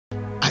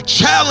I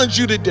challenge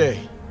you today.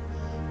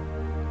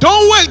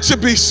 Don't wait to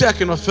be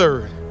second or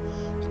third.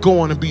 Go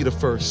on and be the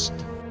first.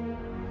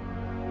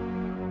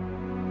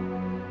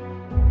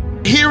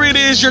 Here it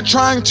is, you're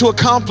trying to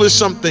accomplish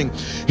something.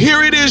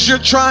 Here it is, you're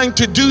trying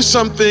to do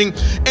something,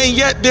 and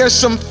yet there's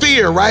some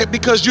fear, right?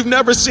 Because you've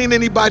never seen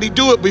anybody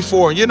do it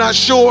before. You're not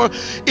sure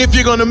if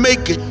you're gonna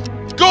make it.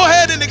 Go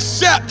ahead and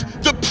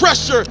accept the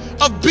pressure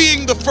of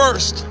being the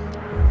first.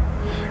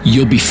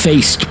 You'll be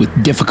faced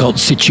with difficult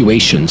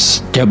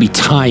situations. There'll be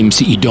times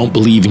that you don't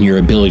believe in your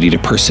ability to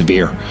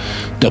persevere.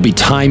 There'll be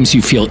times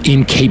you feel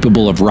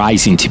incapable of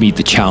rising to meet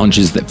the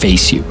challenges that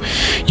face you.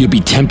 You'll be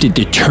tempted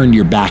to turn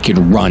your back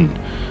and run.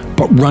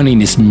 But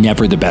running is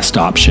never the best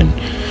option.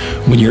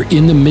 When you're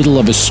in the middle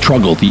of a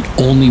struggle, the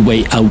only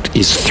way out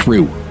is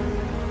through.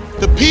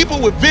 The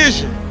people with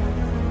vision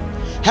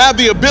have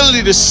the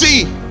ability to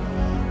see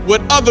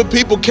what other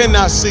people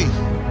cannot see.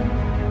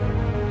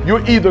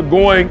 You're either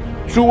going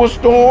to a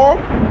storm,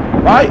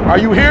 right? Are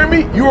you hearing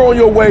me? You're on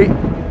your way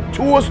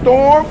to a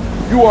storm,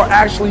 you are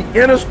actually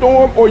in a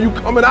storm, or you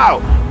coming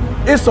out.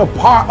 It's a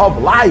part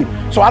of life.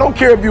 So I don't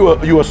care if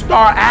you're a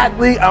star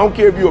athlete, I don't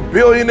care if you're a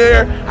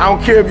billionaire, I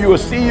don't care if you're a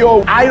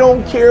CEO, I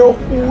don't care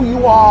who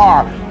you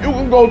are. You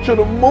can go to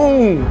the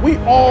moon. We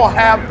all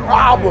have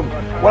problems.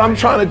 What I'm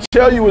trying to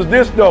tell you is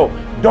this though,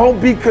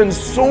 don't be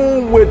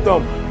consumed with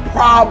them.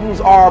 Problems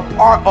are a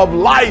part of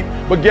life,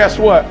 but guess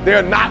what?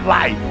 They're not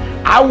life.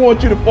 I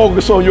want you to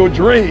focus on your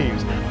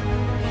dreams.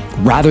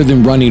 Rather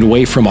than running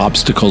away from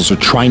obstacles or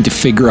trying to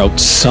figure out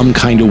some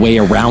kind of way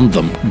around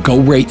them, go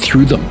right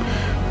through them.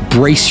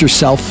 Brace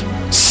yourself,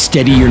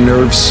 steady your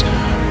nerves,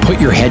 put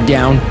your head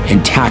down,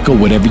 and tackle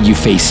whatever you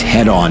face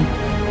head on.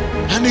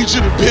 I need you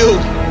to build.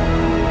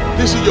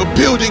 These are your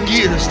building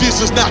years.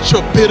 This is not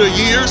your bitter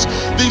years.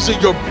 These are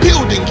your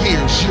building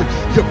years.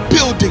 You're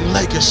building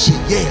legacy.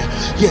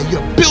 Yeah,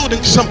 you're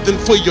building something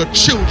for your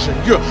children.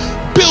 You're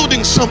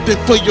building something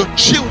for your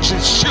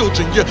children's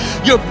children.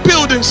 You're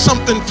building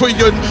something for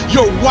your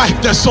wife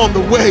that's on the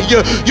way.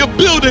 You're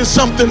building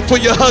something for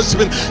your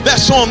husband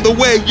that's on the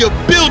way. You're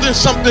building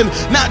something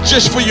not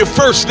just for your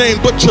first name,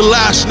 but your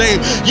last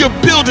name. You're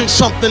building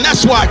something.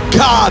 That's why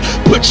God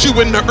put you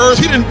in the earth.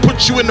 He didn't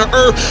put you in the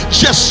earth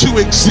just to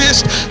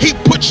exist. He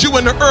put you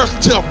in the earth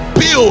to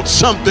build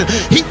something.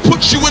 He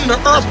put you in the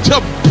earth to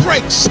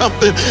break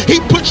something. He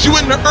put you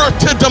in the earth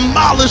to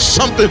demolish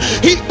something.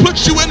 He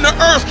put you in the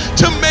earth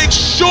to make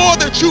sure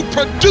that you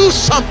produce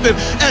something,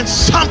 and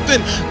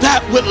something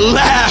that would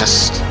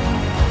last.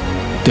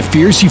 The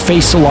fears you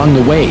face along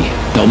the way,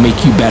 they'll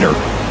make you better.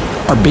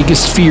 Our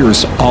biggest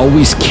fears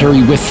always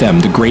carry with them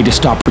the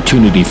greatest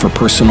opportunity for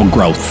personal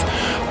growth.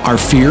 Our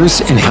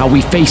fears and how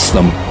we face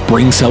them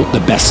brings out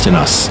the best in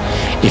us.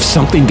 If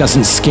something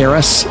doesn't scare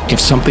us, if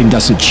something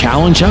doesn't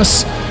challenge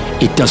us,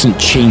 it doesn't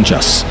change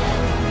us.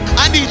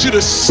 I need you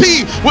to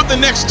see what the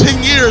next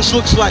 10 years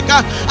looks like.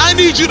 I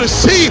need you to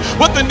see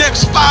what the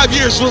next 5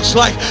 years looks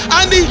like.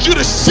 I need you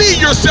to see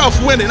yourself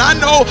winning. I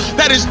know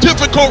that is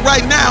difficult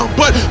right now,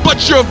 but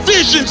your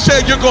vision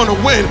said you're going to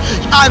win.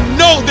 I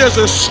know there's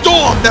a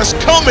storm that's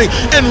coming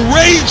and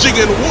raging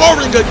and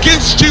warring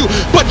against you,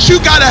 but you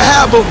got to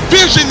have a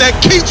vision that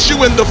keeps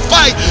you in the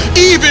fight,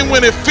 even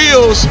when it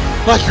feels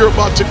like you're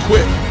about to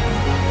quit.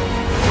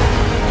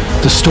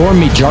 The storm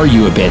may jar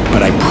you a bit,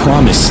 but I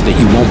promise that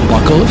you won't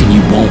buckle and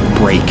you won't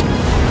break.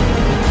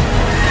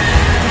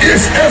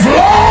 It's as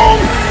long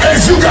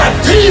as you got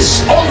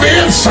peace on the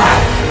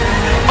inside,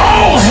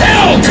 all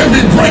hell can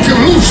be breaking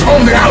loose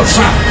on the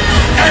outside,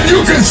 and you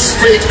can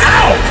speak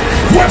out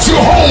what you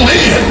hold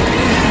in.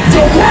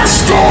 The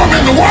worst storm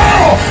in the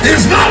world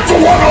is not the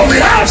one on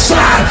the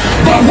outside,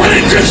 but when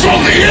it gets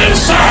on the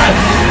inside,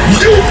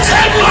 you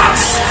cannot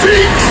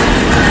speak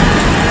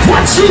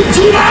what you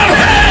do not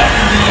have.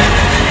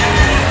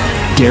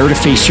 Dare to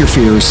face your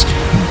fears,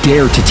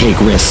 dare to take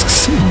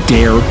risks,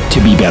 dare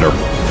to be better.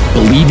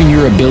 Believe in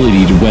your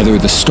ability to weather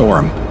the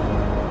storm.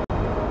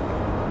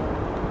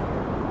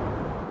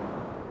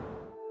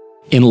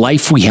 In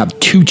life, we have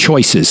two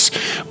choices.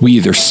 We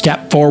either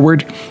step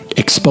forward,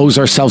 expose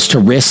ourselves to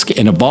risk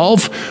and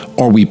evolve,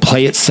 or we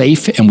play it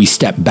safe and we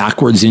step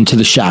backwards into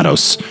the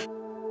shadows.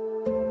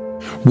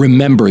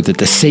 Remember that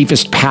the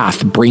safest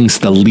path brings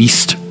the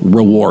least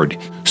reward.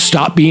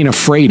 Stop being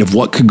afraid of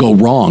what could go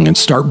wrong and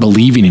start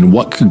believing in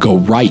what could go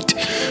right.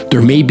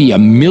 There may be a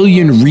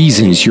million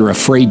reasons you're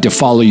afraid to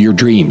follow your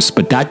dreams,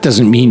 but that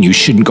doesn't mean you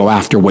shouldn't go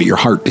after what your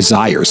heart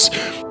desires.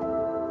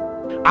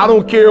 I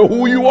don't care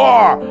who you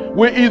are.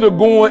 We're either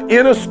going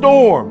in a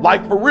storm,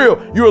 like for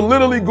real. You're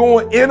literally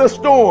going in a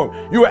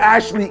storm. You're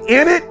actually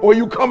in it or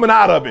you coming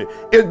out of it.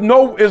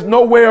 There's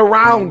no way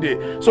around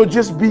it. So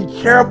just be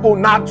careful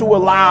not to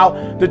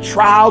allow the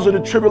trials or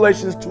the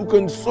tribulations to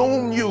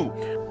consume you.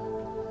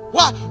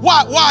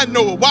 Why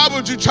Noah? Why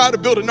would you try to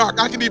build an ark?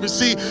 I can even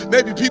see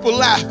maybe people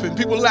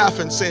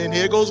laughing, saying,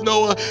 here goes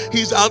Noah.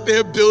 He's out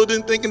there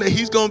building, thinking that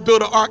he's going to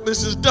build an ark.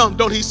 This is dumb.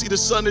 Don't he see the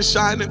sun is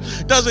shining?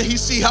 Doesn't he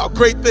see how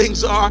great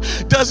things are?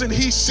 Doesn't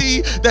he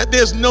see that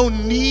there's no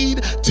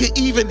need to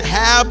even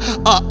have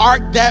an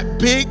ark that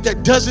big?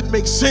 That doesn't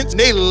make sense. And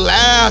they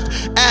laughed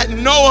at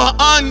Noah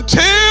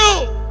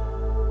until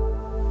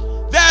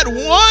that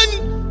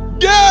one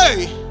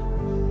day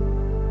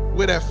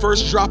where that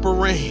first drop of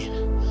rain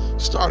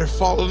started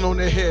falling on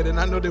their head. And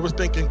I know they was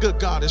thinking, good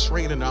God, it's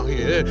raining out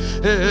here.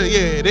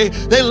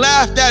 They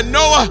laughed at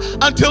Noah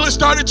until it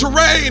started to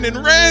rain and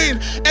rain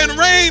and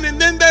rain.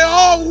 And then they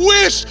all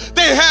wished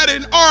they had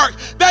an ark.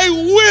 They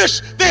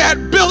wished they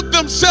had built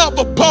themselves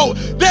a boat.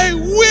 They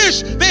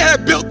wish they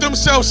had built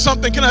themselves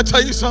something. Can I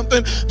tell you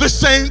something? The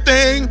same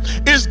thing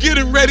is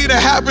getting ready to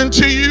happen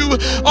to you.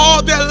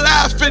 Oh, they're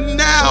laughing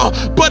now,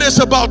 but it's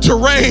about to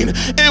rain.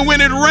 And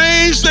when it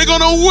rains, they're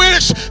going to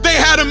wish they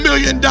had $1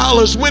 million.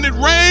 When it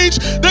rains,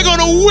 they're going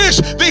to wish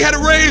they had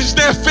raised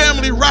their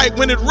family right.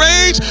 When it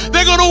rains,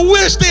 they're going to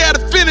wish they had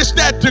finished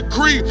that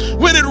degree.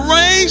 When it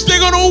rains, they're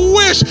going to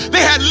wish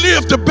they had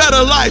lived a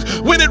better life.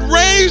 When it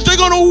rains, they're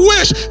going to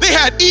wish they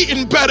had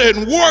eaten better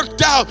and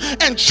worked out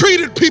and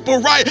treated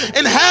people right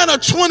and had a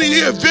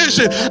 20-year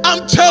vision.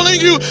 I'm telling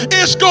you,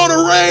 it's going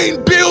to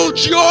rain. Build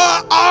your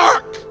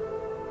ark.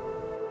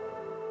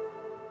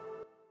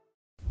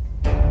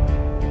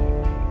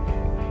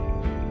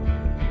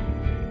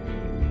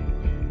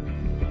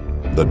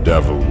 The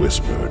devil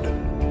whispered,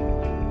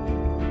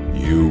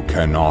 "You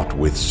cannot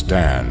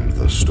withstand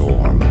the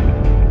storm."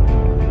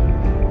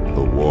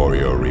 The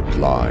warrior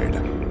replied,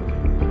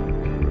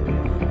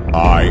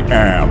 "I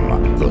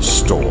am the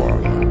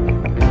storm."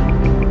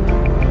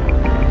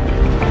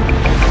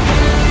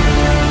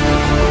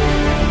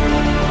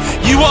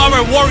 You are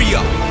a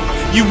warrior.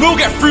 You will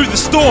get through the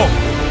storm.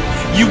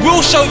 You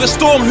will show the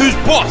storm who's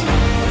boss.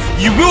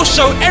 You will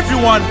show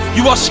everyone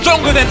you are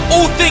stronger than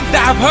all things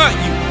that have hurt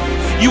you.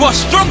 You are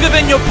stronger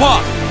than your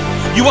past.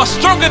 You are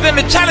stronger than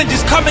the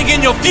challenges coming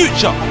in your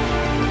future.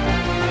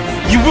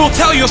 You will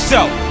tell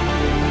yourself,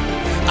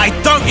 I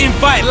don't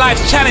invite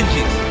life's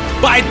challenges,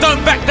 but I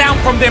don't back down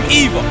from them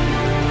either.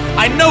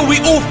 I know we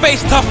all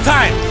face tough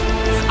times.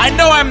 I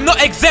know I'm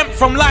not exempt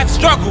from life's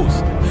struggles,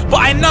 but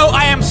I know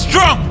I am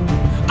strong.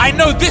 I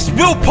know this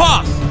will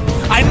pass.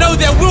 I know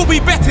there will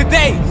be better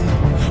days,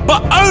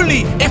 but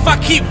only if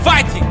I keep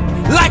fighting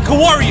like a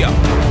warrior,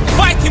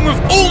 fighting with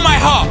all my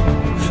heart.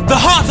 The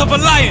heart of a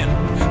lion.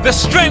 The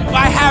strength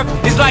I have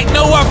is like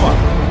no other.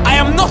 I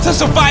am not a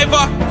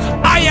survivor.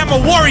 I am a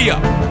warrior.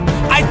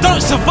 I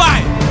don't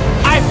survive.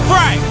 I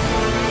thrive.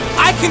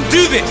 I can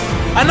do this,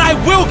 and I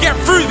will get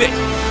through this.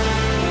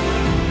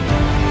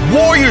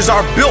 Warriors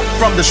are built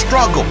from the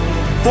struggle,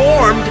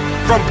 formed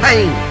from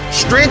pain,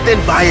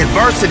 strengthened by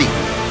adversity.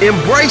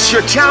 Embrace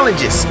your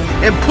challenges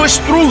and push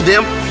through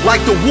them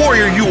like the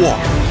warrior you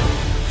are.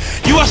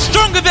 You are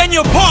stronger than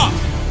your past.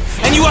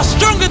 And you are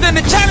stronger than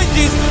the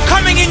challenges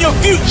coming in your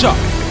future.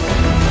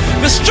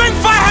 The strength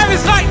I have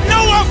is like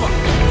no other.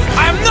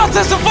 I am not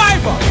a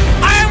survivor.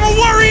 I am a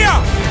warrior.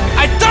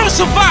 I don't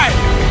survive.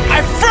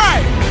 I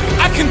thrive.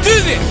 I can do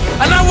this,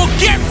 and I will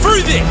get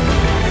through this.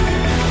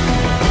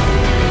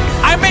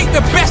 I make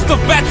the best of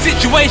bad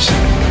situations.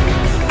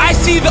 I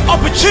see the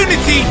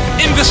opportunity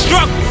in the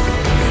struggle.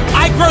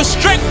 I grow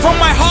strength from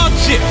my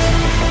hardships.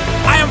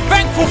 I am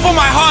thankful for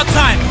my hard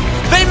times.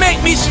 They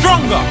make me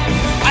stronger.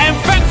 I am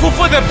thankful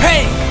for the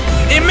pain.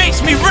 It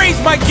makes me raise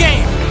my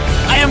game.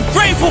 I am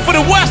grateful for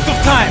the worst of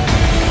times.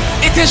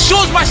 It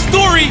ensures my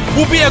story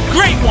will be a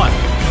great one.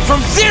 From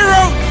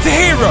zero to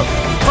hero.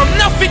 From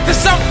nothing to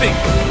something.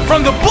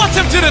 From the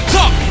bottom to the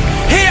top.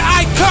 Here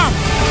I come.